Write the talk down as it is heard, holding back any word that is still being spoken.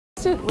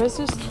Where's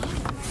this?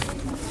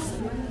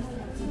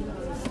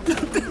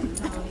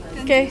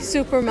 Okay,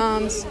 super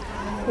moms.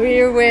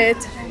 We're with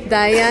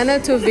Diana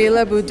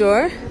Tovilla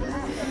Budor.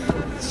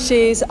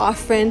 She's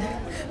offering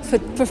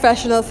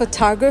professional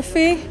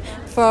photography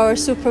for our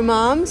super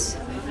moms.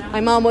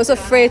 I'm almost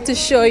afraid to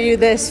show you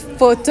this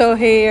photo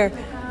here.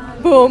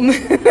 Boom.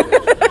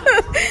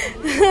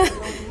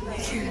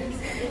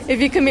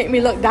 If you can make me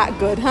look that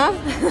good, huh?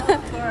 Of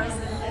course.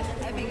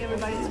 I think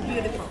everybody's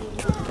beautiful.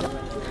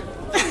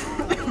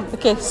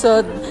 Okay,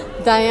 so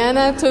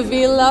Diana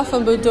Tovilla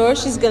from Budor,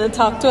 she's going to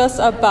talk to us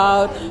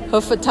about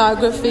her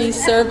photography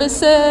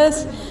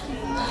services.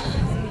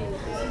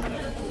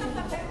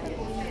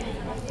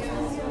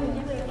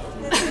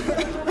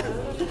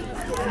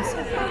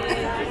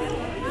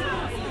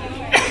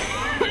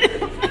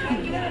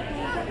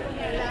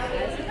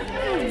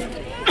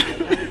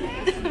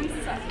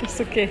 It's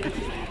okay.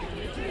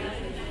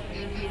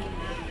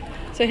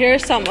 So here are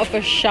some of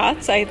her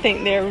shots. I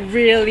think they're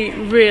really,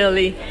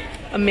 really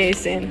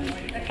amazing.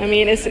 I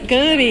mean,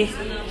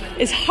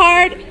 it's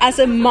hard as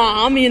a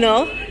mom, you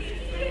know,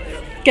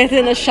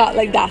 getting a shot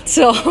like that.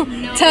 So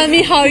no, tell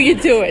me how you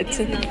do it. It's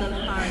not that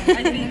hard.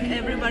 I think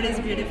everybody's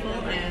beautiful,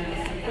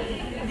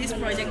 and this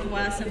project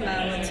was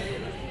about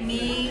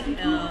me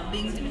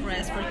being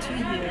depressed for 2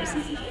 years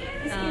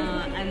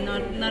and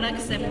not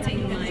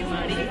accepting my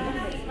body.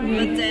 Mm-hmm.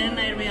 But then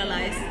I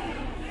realized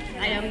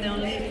I am the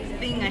only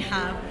thing I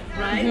have,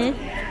 right?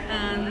 Mm-hmm.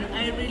 And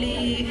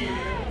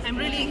I'm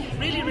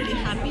really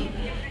happy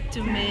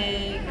to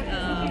make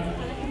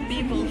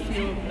people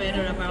feel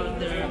better about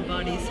their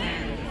bodies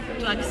and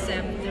to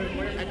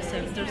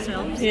accept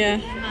themselves, yeah,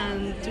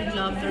 and to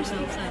love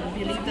themselves and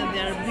believe that they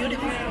are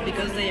beautiful,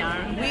 because they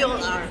are. We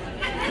all are.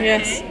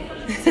 Yes.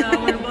 Okay? So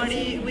our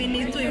body, we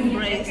need to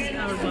embrace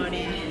our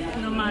body,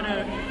 no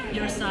matter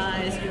your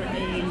size, your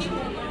age,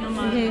 no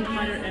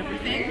matter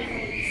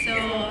everything. So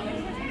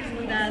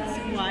that's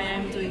why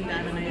I'm doing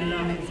that, and I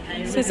love it.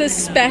 So it's a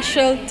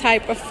special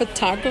type of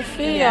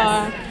photography,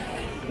 yes.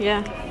 Or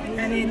yeah.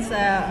 And it's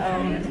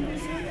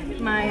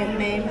my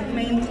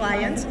main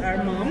clients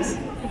are moms,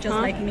 just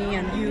like me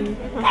and you.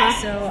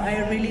 So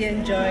I really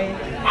enjoy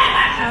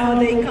how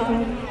they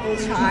come all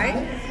shy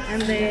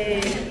and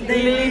they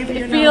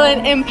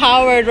feeling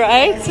empowered,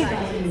 right?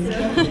 Exactly.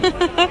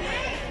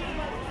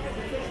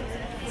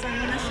 So I'm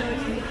gonna show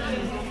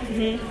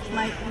you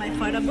my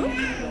photo book.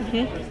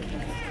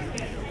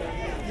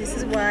 This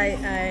is why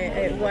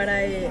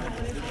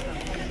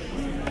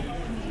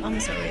I'm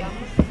sorry.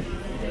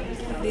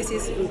 This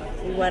is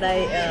what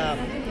I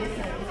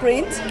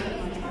print.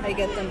 I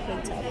get them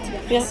printed out.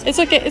 Yeah, it's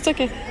okay. It's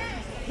okay.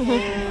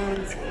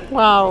 And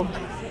wow.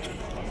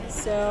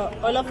 so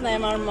all of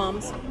them are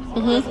moms,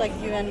 just like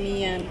you and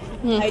me, and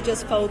I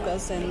just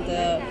focus on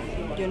the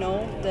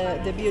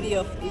beauty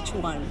of each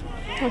one,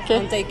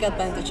 and take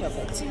advantage of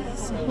it.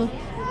 So.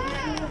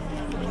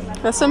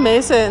 That's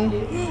amazing.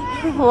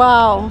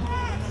 Wow.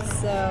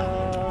 So.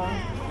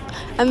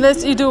 And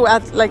this you do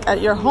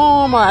at your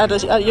home or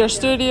at your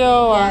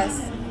studio? Or?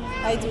 Yes,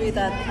 I do it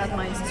at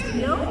my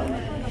studio.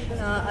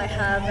 I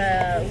have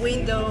a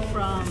window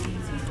from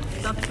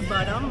top to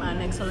bottom,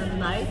 an excellent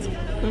light.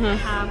 I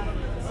have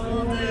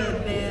all the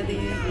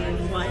bedding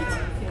in white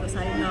because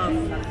I love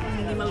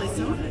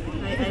minimalism.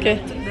 I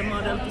like the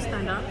model to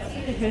stand up.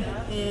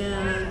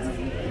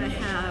 And I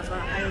have,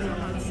 I don't know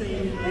how to say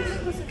it in English,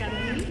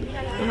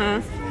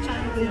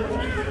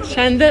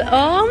 Chandelier.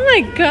 Oh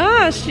my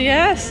gosh,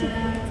 yes.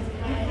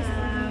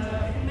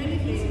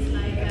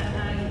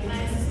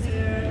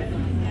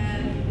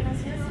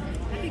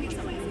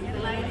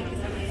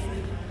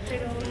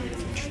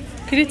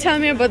 Could you tell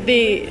me about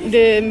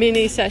the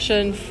mini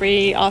session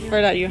free offer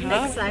that you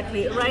have?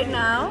 Exactly. Right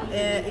now,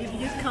 if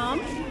you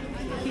come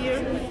here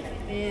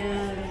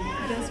and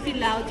just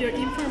fill out your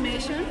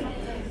information,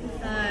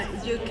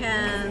 you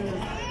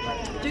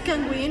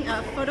can win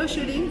a photo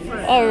shooting for.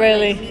 Oh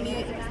really?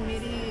 Mini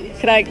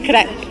could I?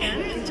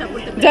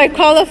 Do I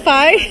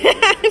qualify?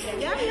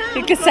 Yeah.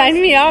 You can sign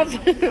me up.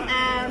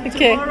 And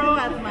tomorrow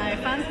at my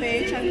fan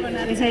page, I'm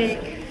gonna take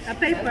a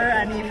paper,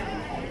 and if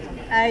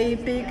I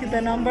pick the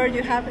number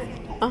you have.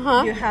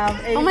 You have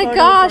a oh my photo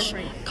gosh! for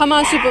free. Come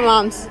on, super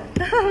moms.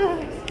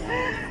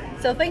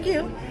 So thank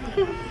you.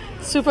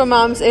 Super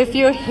moms, if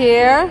you're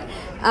here,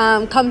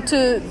 come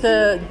to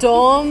the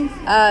Dome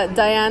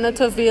Diana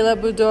Tovilla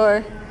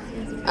Budor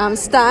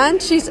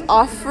stand. She's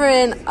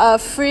offering a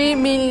free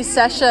mini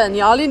session.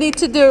 All you need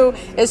to do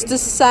is to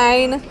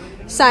sign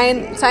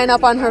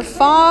up on her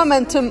form,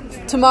 and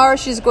tomorrow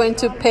she's going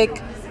to pick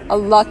a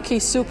lucky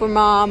super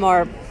mom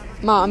or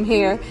mom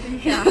here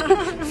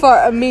for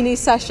a mini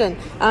session.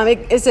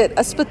 Is it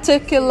a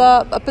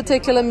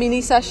particular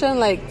mini session,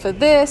 like for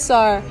this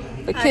or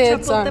for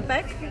kids?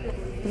 Chapultepec.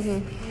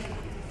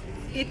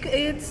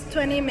 It's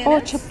 20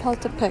 minutes. Oh,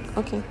 Chapultepec.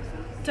 Okay.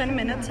 20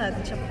 minutes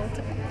at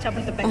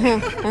Chapultepec.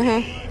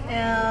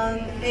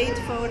 And 8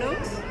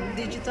 photos,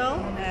 digital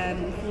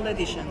and full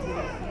edition.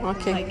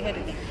 Okay. Like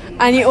editing.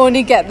 And you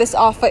only get this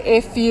offer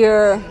if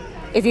you're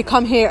if you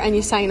come here and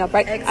you sign up,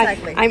 right?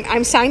 Exactly.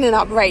 I'm signing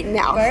up right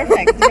now.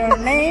 Perfect. Your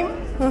name,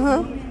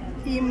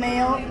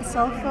 email,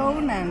 cell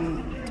phone,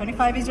 and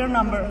 25 is your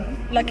number.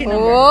 Lucky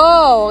number.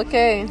 Oh,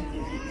 okay.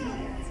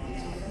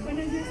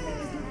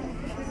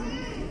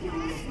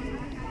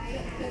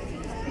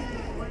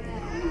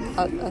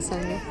 I'll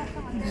send you.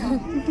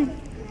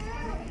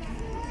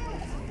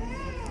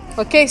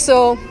 Okay,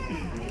 so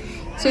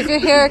if you're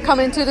here, come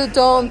into the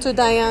Dome to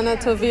Diana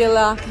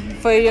Tovilla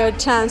for your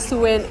chance to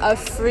win a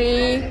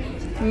free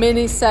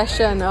mini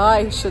session. Oh,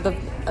 I should have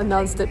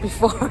announced it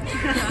before.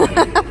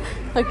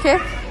 Okay,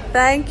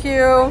 thank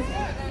you.